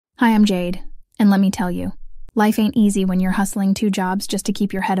Hi, I'm Jade, and let me tell you, life ain't easy when you're hustling 2 jobs just to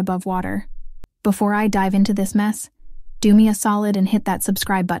keep your head above water. Before I dive into this mess, do me a solid and hit that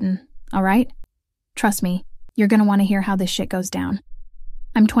subscribe button, alright? Trust me, you're gonna want to hear how this shit goes down.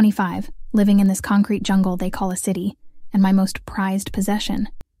 I'm 25, living in this concrete jungle they call a city, and my most prized possession.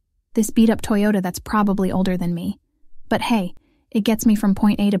 This beat-up Toyota that's probably older than me. But hey, it gets me from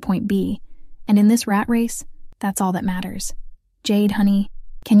point A to point B, and in this rat race, that's all that matters. Jade, honey,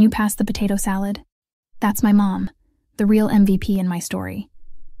 can you pass the potato salad? That's my mom, the real MVP in my story.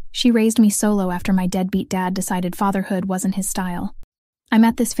 She raised me solo after my deadbeat dad decided fatherhood wasn't his style. I'm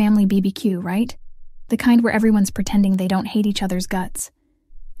at this family BBQ, right? The kind where everyone's pretending they don't hate each other's guts.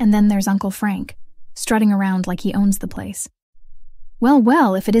 And then there's Uncle Frank, strutting around like he owns the place.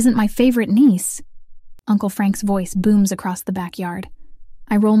 Well, if it isn't my favorite niece. Uncle Frank's voice booms across the backyard.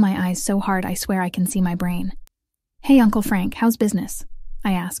 I roll my eyes so hard I swear I can see my brain. Hey, Uncle Frank, how's business?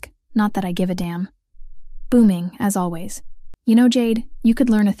 I ask, not that I give a damn. Booming, as always. You know, Jade, you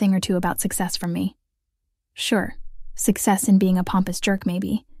could learn a thing or two about success from me. Sure, success in being a pompous jerk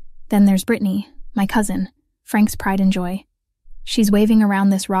maybe. Then there's Brittany, my cousin, Frank's pride and joy. She's waving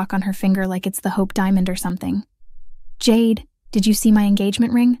around this rock on her finger like it's the Hope Diamond or something. Jade, did you see my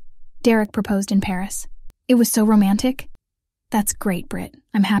engagement ring? Derek proposed in Paris. It was so romantic. That's great, Britt.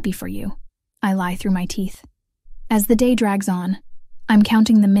 I'm happy for you. I lie through my teeth. As the day drags on, I'm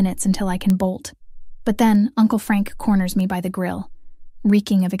counting the minutes until I can bolt. But then Uncle Frank corners me by the grill,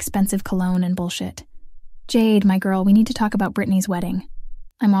 reeking of expensive cologne and bullshit. Jade, my girl, we need to talk about Brittany's wedding.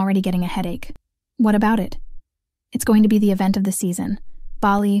 I'm already getting a headache. What about it? It's going to be the event of the season.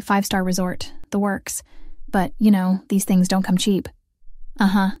 Bali, 5-star resort, the works. But, you know, these things don't come cheap.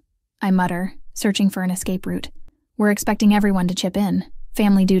 Uh-huh, I mutter, searching for an escape route. We're expecting everyone to chip in,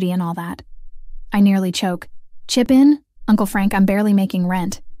 family duty and all that. I nearly choke. Chip in? Uncle Frank, I'm barely making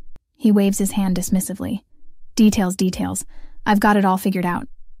rent. He waves his hand dismissively. Details. I've got it all figured out.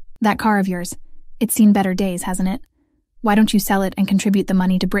 That car of yours, it's seen better days, hasn't it? Why don't you sell it and contribute the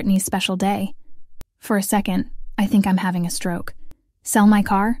money to Brittany's special day? For a second, I think I'm having a stroke. Sell my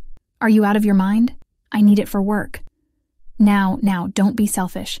car? Are you out of your mind? I need it for work. Now, don't be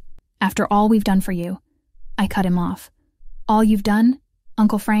selfish. After all we've done for you. I cut him off. All you've done?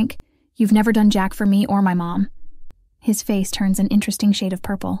 Uncle Frank, you've never done jack for me or my mom. His face turns an interesting shade of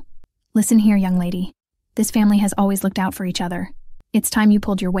purple. Listen here, young lady. This family has always looked out for each other. It's time you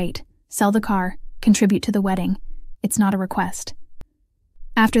pulled your weight. Sell the car, contribute to the wedding. It's not a request.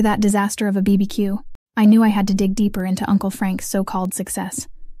 After that disaster of a BBQ, I knew I had to dig deeper into Uncle Frank's so-called success.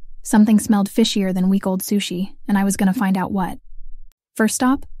 Something smelled fishier than week-old sushi, and I was going to find out what. First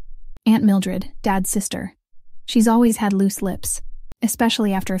stop? Aunt Mildred, Dad's sister. She's always had loose lips,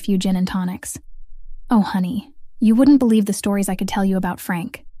 especially after a few gin and tonics. Oh, honey, you wouldn't believe the stories I could tell you about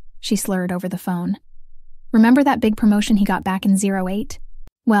Frank, she slurred over the phone. Remember that big promotion he got back in 08?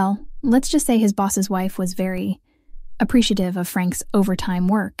 Well, let's just say his boss's wife was very appreciative of Frank's overtime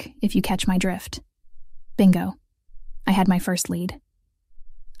work, if you catch my drift. Bingo. I had my first lead.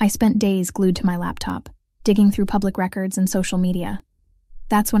 I spent days glued to my laptop, digging through public records and social media.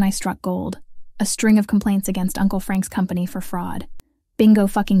 That's when I struck gold. A string of complaints against Uncle Frank's company for fraud. Bingo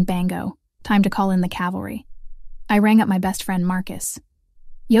fucking bango. Time to call in the cavalry. I rang up my best friend Marcus.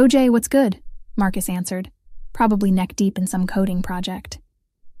 Yo, Jay, what's good? Marcus answered, probably neck deep in some coding project.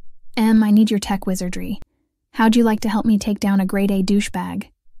 I need your tech wizardry. How'd you like to help me take down a grade A douchebag?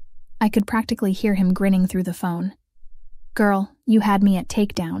 I could practically hear him grinning through the phone. Girl, you had me at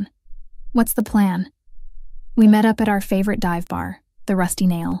takedown. What's the plan? We met up at our favorite dive bar, the Rusty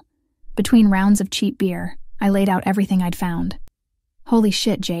Nail. Between rounds of cheap beer, I laid out everything I'd found. Holy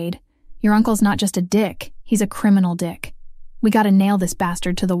shit, Jade. Your uncle's not just a dick, he's a criminal dick. We gotta nail this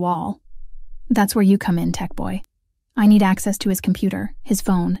bastard to the wall. That's where you come in, tech boy. I need access to his computer, his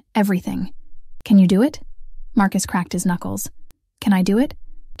phone, everything. Can you do it? Marcus cracked his knuckles. Can I do it?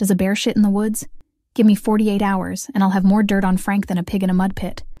 Does a bear shit in the woods? Give me 48 hours, and I'll have more dirt on Frank than a pig in a mud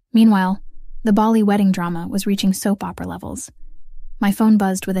pit. Meanwhile, the Bali wedding drama was reaching soap opera levels. My phone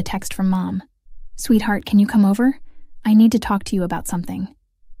buzzed with a text from Mom. Sweetheart, can you come over? I need to talk to you about something.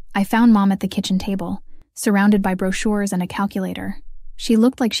 I found Mom at the kitchen table, surrounded by brochures and a calculator. She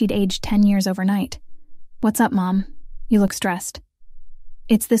looked like she'd aged 10 years overnight. What's up, Mom? You look stressed.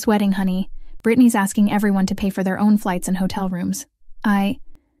 It's this wedding, honey. Brittany's asking everyone to pay for their own flights and hotel rooms. I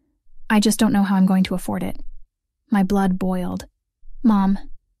just don't know how I'm going to afford it. My blood boiled. Mom,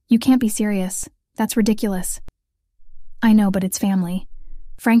 you can't be serious. That's ridiculous. I know, but it's family.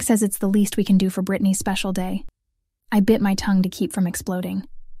 Frank says it's the least we can do for Brittany's special day. I bit my tongue to keep from exploding.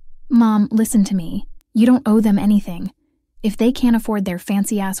 Mom, listen to me. You don't owe them anything. If they can't afford their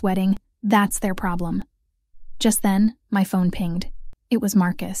fancy-ass wedding, that's their problem. Just then, my phone pinged. It was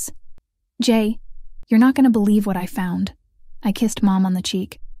Marcus. "Jay, you're not going to believe what I found." I kissed Mom on the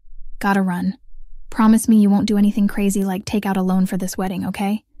cheek. "Gotta run. Promise me you won't do anything crazy like take out a loan for this wedding,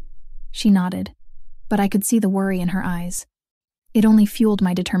 okay?" She nodded, but I could see the worry in her eyes. It only fueled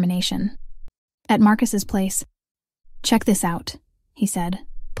my determination. At Marcus's place, "Check this out," he said,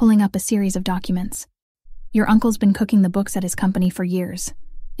 pulling up a series of documents. "Your uncle's been cooking the books at his company for years.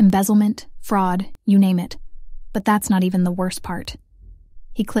 Embezzlement, fraud, you name it. But that's not even the worst part."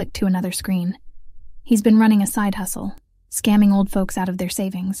 He clicked to another screen. "He's been running a side hustle, scamming old folks out of their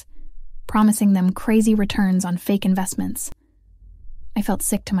savings, promising them crazy returns on fake investments." I felt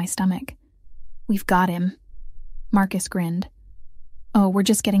sick to my stomach. "We've got him." Marcus grinned. "Oh, we're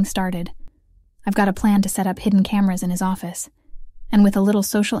just getting started. I've got a plan to set up hidden cameras in his office, and with a little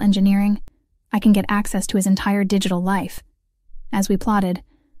social engineering, I can get access to his entire digital life." As we plotted,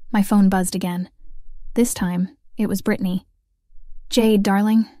 my phone buzzed again. This time, it was Brittany. "Jade,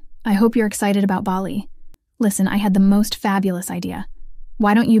 darling, I hope you're excited about Bali. Listen, I had the most fabulous idea.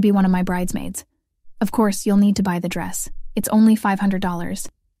 Why don't you be one of my bridesmaids? Of course, you'll need to buy the dress. It's only $500,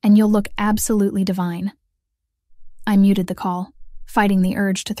 and you'll look absolutely divine." I muted the call, fighting the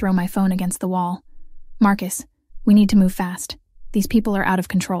urge to throw my phone against the wall. "Marcus, we need to move fast. These people are out of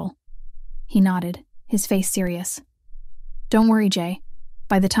control." He nodded, his face serious. "Don't worry, Jay.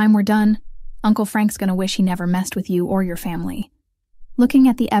 By the time we're done, Uncle Frank's gonna wish he never messed with you or your family." Looking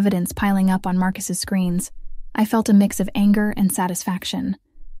at the evidence piling up on Marcus's screens, I felt a mix of anger and satisfaction.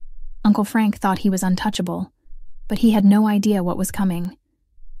 Uncle Frank thought he was untouchable, but he had no idea what was coming.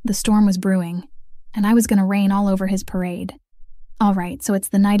 The storm was brewing, and I was gonna rain all over his parade. All right, so it's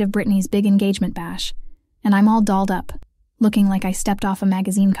the night of Brittany's big engagement bash, and I'm all dolled up, looking like I stepped off a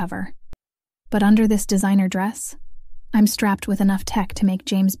magazine cover. But under this designer dress, I'm strapped with enough tech to make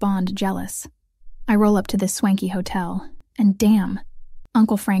James Bond jealous. I roll up to this swanky hotel, and damn,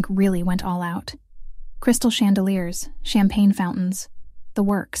 Uncle Frank really went all out. Crystal chandeliers, champagne fountains, the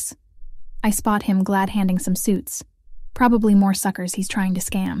works. I spot him glad-handing some suits, probably more suckers he's trying to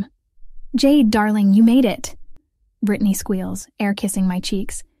scam. "Jade, darling, you made it!" Brittany squeals, air-kissing my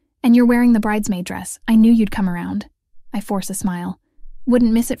cheeks. "And you're wearing the bridesmaid dress. I knew you'd come around." I force a smile.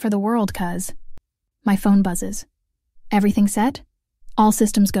 "Wouldn't miss it for the world, cuz." My phone buzzes. "Everything set?" "All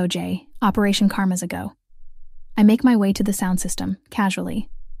systems go, Jay. Operation Karma's a go." I make my way to the sound system, casually,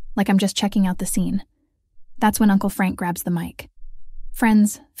 like I'm just checking out the scene. That's when Uncle Frank grabs the mic.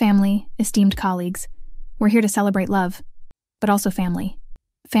 "Friends, family, esteemed colleagues, we're here to celebrate love, but also family.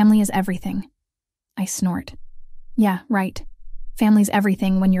 Family is everything." I snort. "Yeah, right. Family's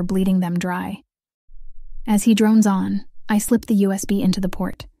everything when you're bleeding them dry." As he drones on, I slip the USB into the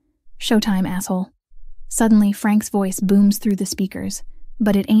port. "Showtime, asshole." Suddenly, Frank's voice booms through the speakers,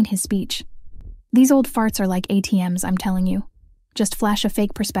 but it ain't his speech. "These old farts are like ATMs, I'm telling you. Just flash a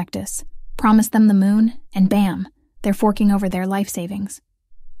fake prospectus, promise them the moon, and bam, they're forking over their life savings."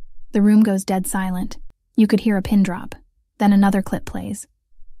 The room goes dead silent. You could hear a pin drop. Then another clip plays.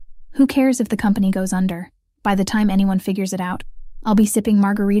 Who cares if the company goes under? By the time anyone figures it out, I'll be sipping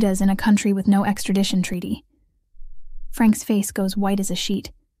margaritas in a country with no extradition treaty. Frank's face goes white as a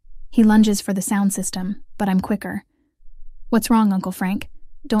sheet. He lunges for the sound system, but I'm quicker. "What's wrong, Uncle Frank?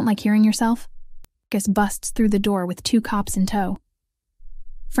 Don't like hearing yourself?" Marcus busts through the door with 2 cops in tow.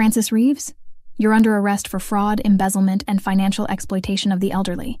 "Francis Reeves, you're under arrest for fraud, embezzlement, and financial exploitation of the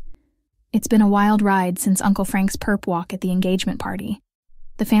elderly. It's been a wild ride since Uncle Frank's perp walk at the engagement party.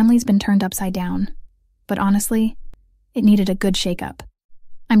 The family's been turned upside down. But honestly, it needed a good shake-up.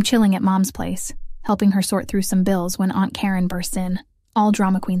 I'm chilling at Mom's place, helping her sort through some bills when Aunt Karen bursts in, all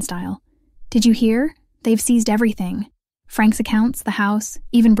drama queen style. 'Did you hear? They've seized everything. Frank's accounts, the house,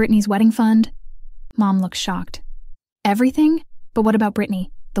 even Brittany's wedding fund.' Mom looks shocked. 'Everything? But what about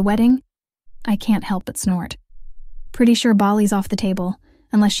Brittany? The wedding?' I can't help but snort. Pretty sure Bali's off the table,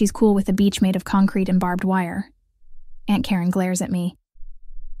 unless she's cool with a beach made of concrete and barbed wire." Aunt Karen glares at me.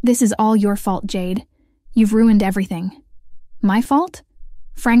 "This is all your fault, Jade. You've ruined everything." "My fault?"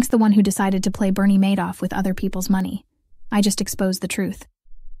 Frank's the one who decided to play Bernie Madoff with other people's money. I just exposed the truth.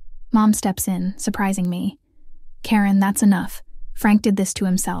 Mom steps in, surprising me. "Karen, that's enough. Frank did this to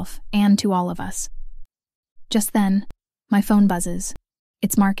himself, and to all of us." Just then, my phone buzzes.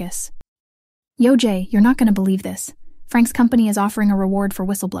 It's Marcus. "Yo, Jay, you're not going to believe this. Frank's company is offering a reward for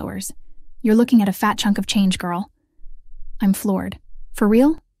whistleblowers. You're looking at a fat chunk of change, girl." I'm floored. "For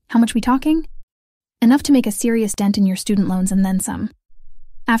real? How much we talking?" "Enough to make a serious dent in your student loans and then some."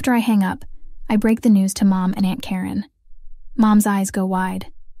 After I hang up, I break the news to Mom and Aunt Karen. Mom's eyes go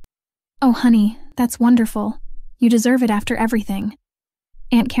wide. "Oh, honey, that's wonderful. You deserve it after everything.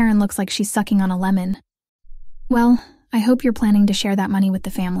 Aunt Karen looks like she's sucking on a lemon. Well, I hope you're planning to share that money with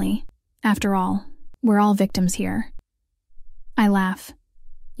the family. After all, we're all victims here. I laugh.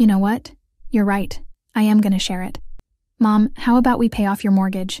 You know what? You're right. I am gonna share it. Mom, how about we pay off your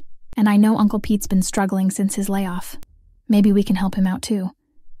mortgage? And I know Uncle Pete's been struggling since his layoff. Maybe we can help him out too.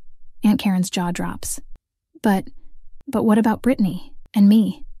 Aunt Karen's jaw drops. But what about Brittany and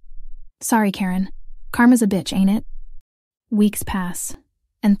me? Sorry, Karen. Karma's a bitch, ain't it? Weeks pass,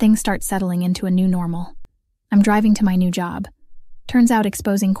 and things start settling into a new normal. I'm driving to my new job. Turns out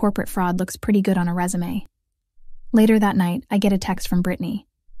exposing corporate fraud looks pretty good on a resume. Later that night, I get a text from Brittany.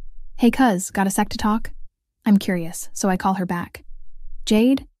 Hey cuz, got a sec to talk? I'm curious, so I call her back.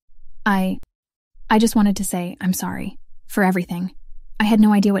 Jade? I just wanted to say I'm sorry. For everything. I had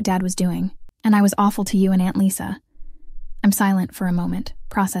no idea what Dad was doing, and I was awful to you and Aunt Lisa. I'm silent for a moment,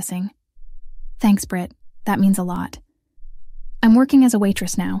 processing. Thanks, Britt. That means a lot. I'm working as a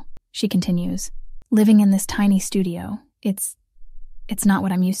waitress now, she continues. Living in this tiny studio. It's not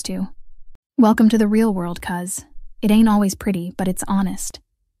what I'm used to. Welcome to the real world, cuz. It ain't always pretty, but it's honest.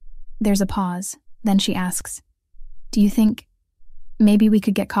 There's a pause. Then she asks, do you think maybe we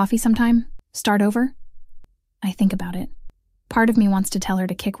could get coffee sometime? Start over? I think about it. Part of me wants to tell her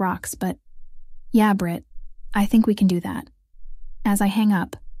to kick rocks, but yeah, Britt, I think we can do that. As I hang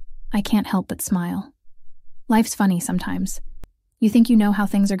up, I can't help but smile. Life's funny sometimes. You think you know how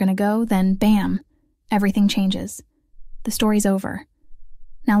things are gonna go, then bam, everything changes. The story's over.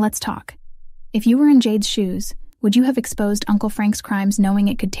 Now let's talk. If you were in Jade's shoes, would you have exposed Uncle Frank's crimes knowing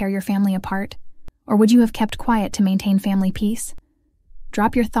it could tear your family apart? Or would you have kept quiet to maintain family peace?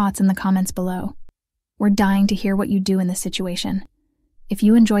 Drop your thoughts in the comments below. We're dying to hear what you do in this situation. If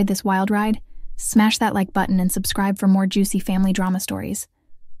you enjoyed this wild ride, smash that like button and subscribe for more juicy family drama stories.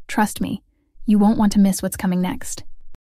 Trust me, you won't want to miss what's coming next.